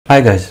Hi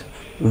guys,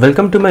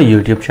 welcome to my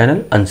YouTube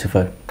channel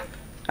Unsifar,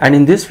 and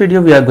in this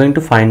video we are going to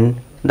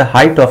find the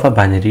height of a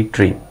binary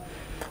tree,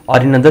 or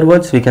in other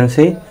words we can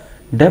say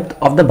depth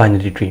of the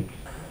binary tree.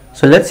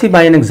 So let's see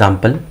by an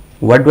example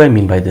what do I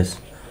mean by this.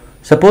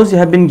 Suppose you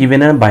have been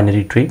given a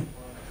binary tree.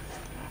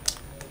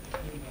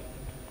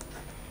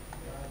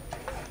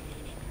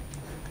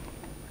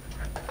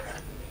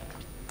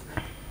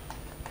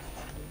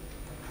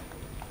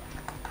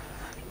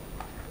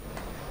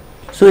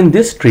 So in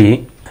this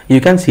tree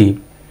you can see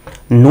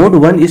node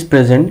 1 is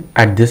present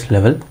at this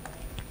level.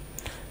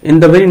 In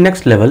the very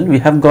next level we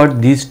have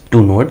got these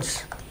two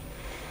nodes.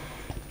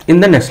 In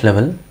the next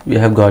level we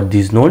have got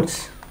these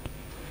nodes,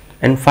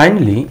 and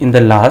finally in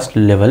the last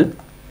level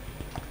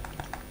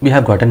we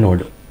have got a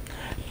node.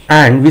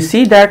 And we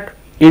see that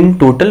in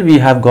total we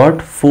have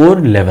got 4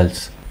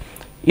 levels.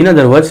 In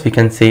other words, we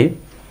can say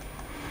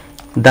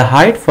the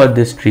height for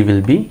this tree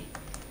will be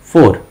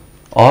 4,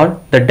 or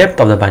the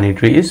depth of the binary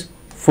tree is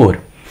 4.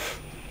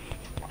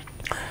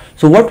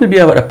 So what will be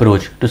our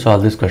approach to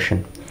solve this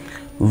question?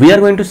 We are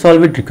going to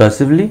solve it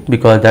recursively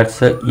because that's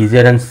a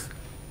easier and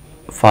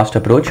fast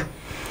approach.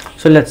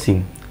 So let's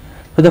see.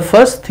 So the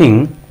first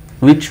thing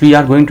which we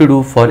are going to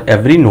do for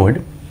every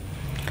node,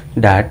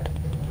 that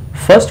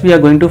first we are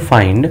going to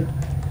find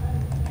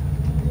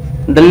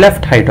the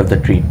left height of the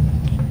tree.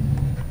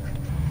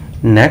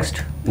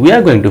 Next we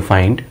are going to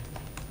find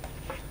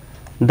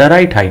the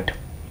right height.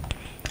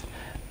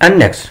 And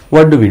next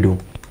what do we do?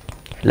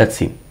 Let's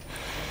see.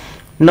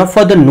 Now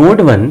for the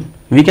node 1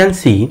 we can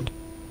see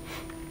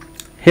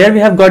here we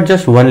have got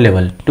just one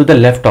level to the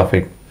left of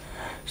it.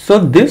 So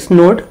this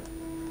node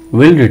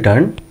will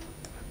return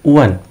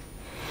 1,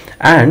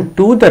 and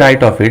to the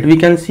right of it we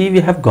can see we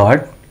have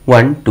got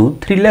 1, 2,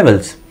 3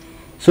 levels.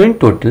 So in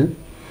total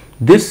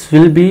this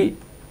will be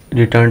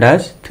returned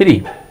as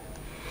 3.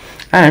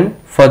 And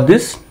for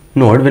this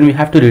node, when we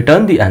have to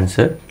return the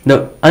answer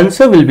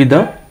will be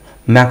the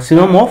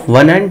maximum of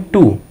 1 and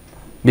 2,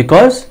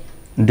 because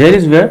there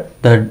is where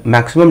the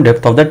maximum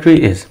depth of the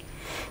tree is.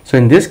 So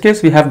in this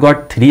case we have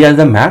got 3 as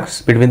the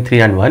max between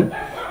 3 and 1,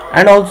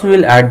 and also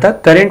we'll add the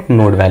current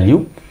node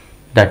value,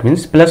 that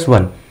means plus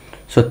 1.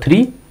 So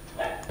 3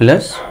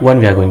 plus 1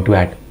 we are going to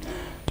add.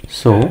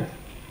 So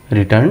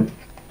return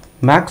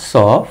max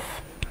of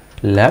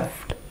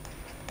left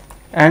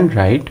and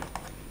right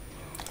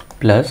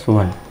plus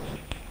 1.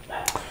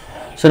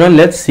 So now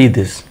let's see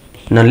this.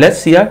 Now let's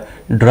see a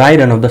dry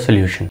run of the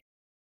solution.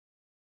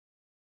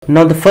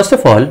 Now the first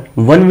of all,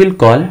 1 will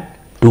call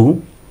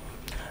 2.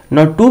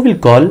 Now 2 will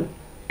call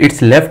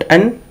its left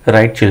and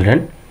right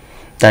children,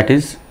 that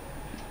is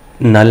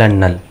null and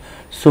null.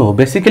 So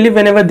basically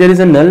whenever there is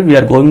a null we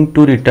are going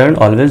to return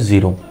always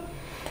 0.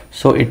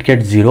 So it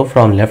gets 0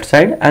 from left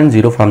side and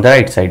 0 from the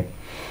right side,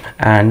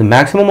 and the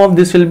maximum of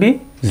this will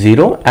be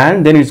 0,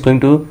 and then it's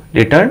going to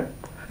return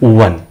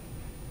 1.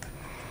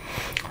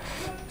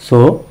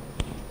 So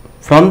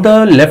from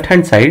the left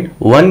hand side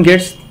 1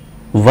 gets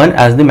 1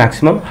 as the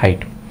maximum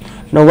height.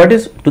 Now what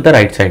is to the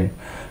right side?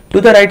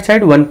 To the right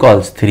side 1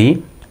 calls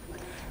 3,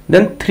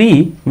 then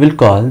 3 will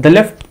call the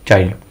left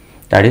child,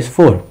 that is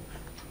 4,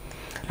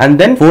 and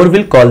then 4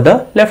 will call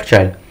the left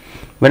child.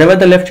 Whenever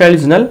the left child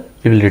is null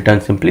we will return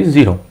simply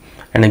 0,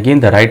 and again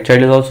the right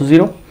child is also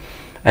 0,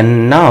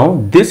 and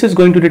now this is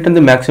going to return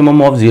the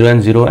maximum of 0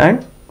 and 0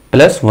 and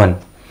plus 1,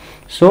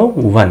 so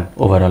 1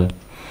 overall.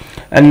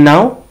 And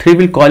now 3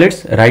 will call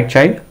its right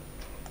child,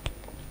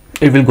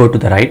 it will go to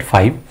the right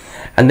 5,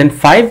 and then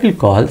 5 will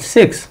call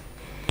 6,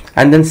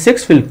 and then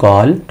 6 will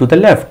call to the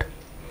left,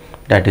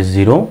 that is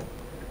 0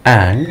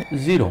 and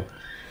 0,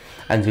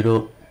 and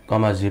 0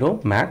 comma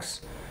 0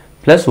 max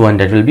plus 1,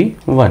 that will be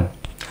 1.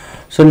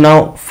 So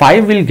now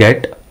 5 will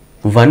get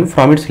 1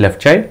 from its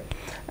left child,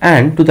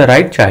 and to the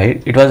right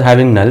child it was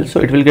having null, so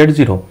it will get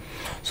 0.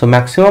 So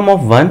maximum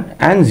of 1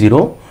 and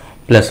 0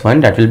 plus 1,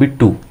 that will be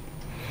 2.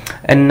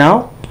 And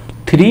now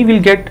 3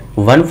 will get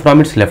 1 from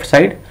its left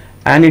side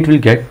and it will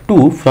get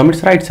 2 from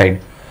its right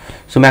side.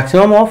 So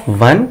maximum of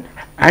 1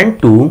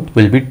 and 2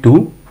 will be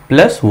 2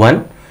 plus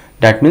 1,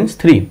 that means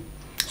 3.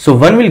 So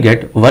 1 will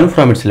get 1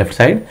 from its left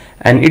side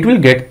and it will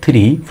get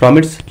 3 from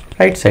its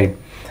right side,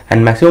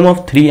 and maximum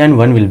of 3 and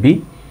 1 will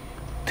be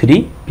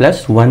 3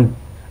 plus 1,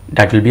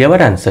 that will be our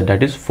answer,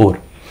 that is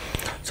 4.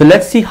 So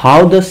let's see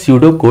how the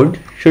pseudo code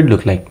should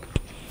look like.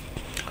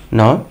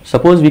 Now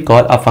suppose we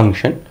call a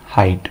function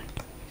height,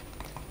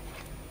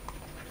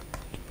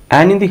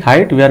 and in the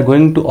height we are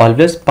going to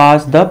always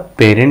pass the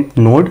parent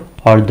node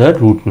or the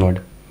root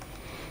node.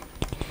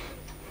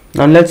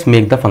 Now let's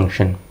make the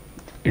function.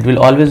 It will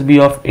always be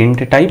of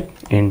int type,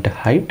 int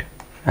height,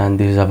 and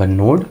this is our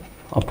node,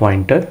 a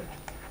pointer,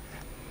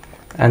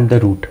 and the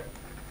root.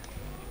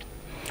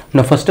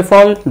 Now first of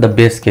all, the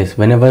base case,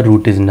 whenever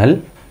root is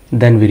null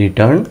then we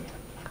return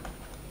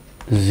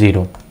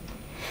 0.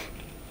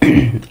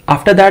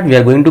 After that we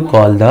are going to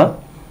call the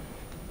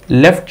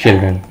left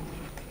children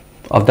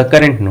of the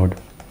current node,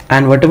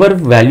 and whatever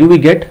value we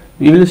get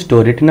we will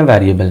store it in a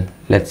variable,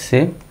 let's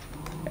say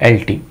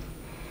LT.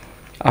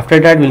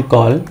 After that we'll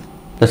call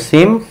the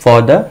same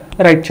for the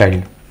right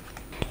child.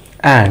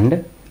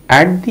 and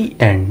at the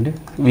end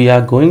we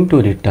are going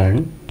to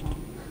return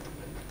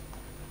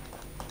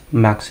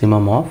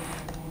maximum of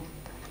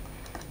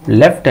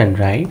left and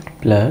right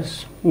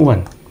plus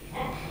 1.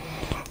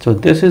 So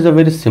this is a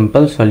very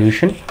simple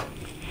solution,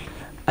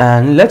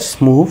 and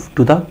let's move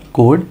to the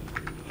code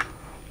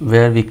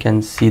where we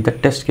can see the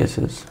test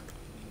cases.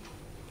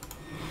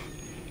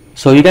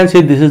 So you can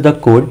see this is the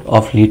code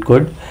of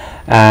Leetcode,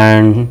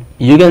 and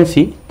you can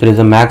see there is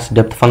a max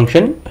depth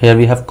function. Here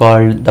we have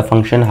called the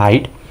function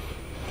height,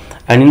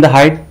 and in the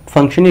height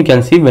function you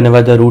can see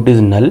whenever the root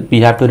is null we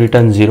have to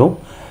return 0.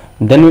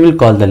 Then we will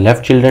call the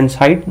left children's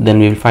height, then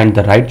we will find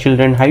the right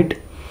children height,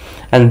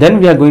 and then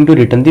we are going to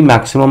return the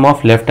maximum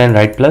of left and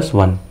right plus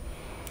 1.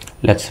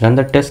 Let's run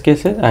the test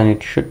cases and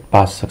it should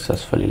pass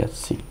successfully. Let's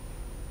see.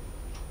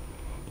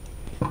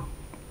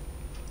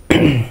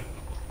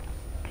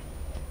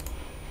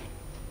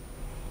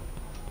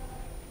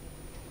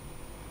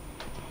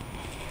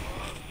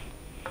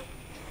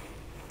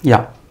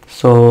 Yeah,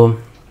 so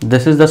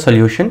this is the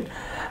solution.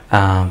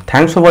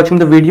 Thanks for watching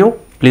the video.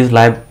 Please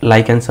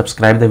like and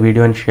subscribe the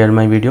video and share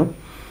my video.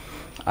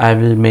 I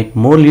will make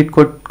more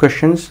Leetcode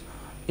questions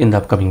in the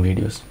upcoming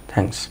videos.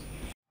 Thanks.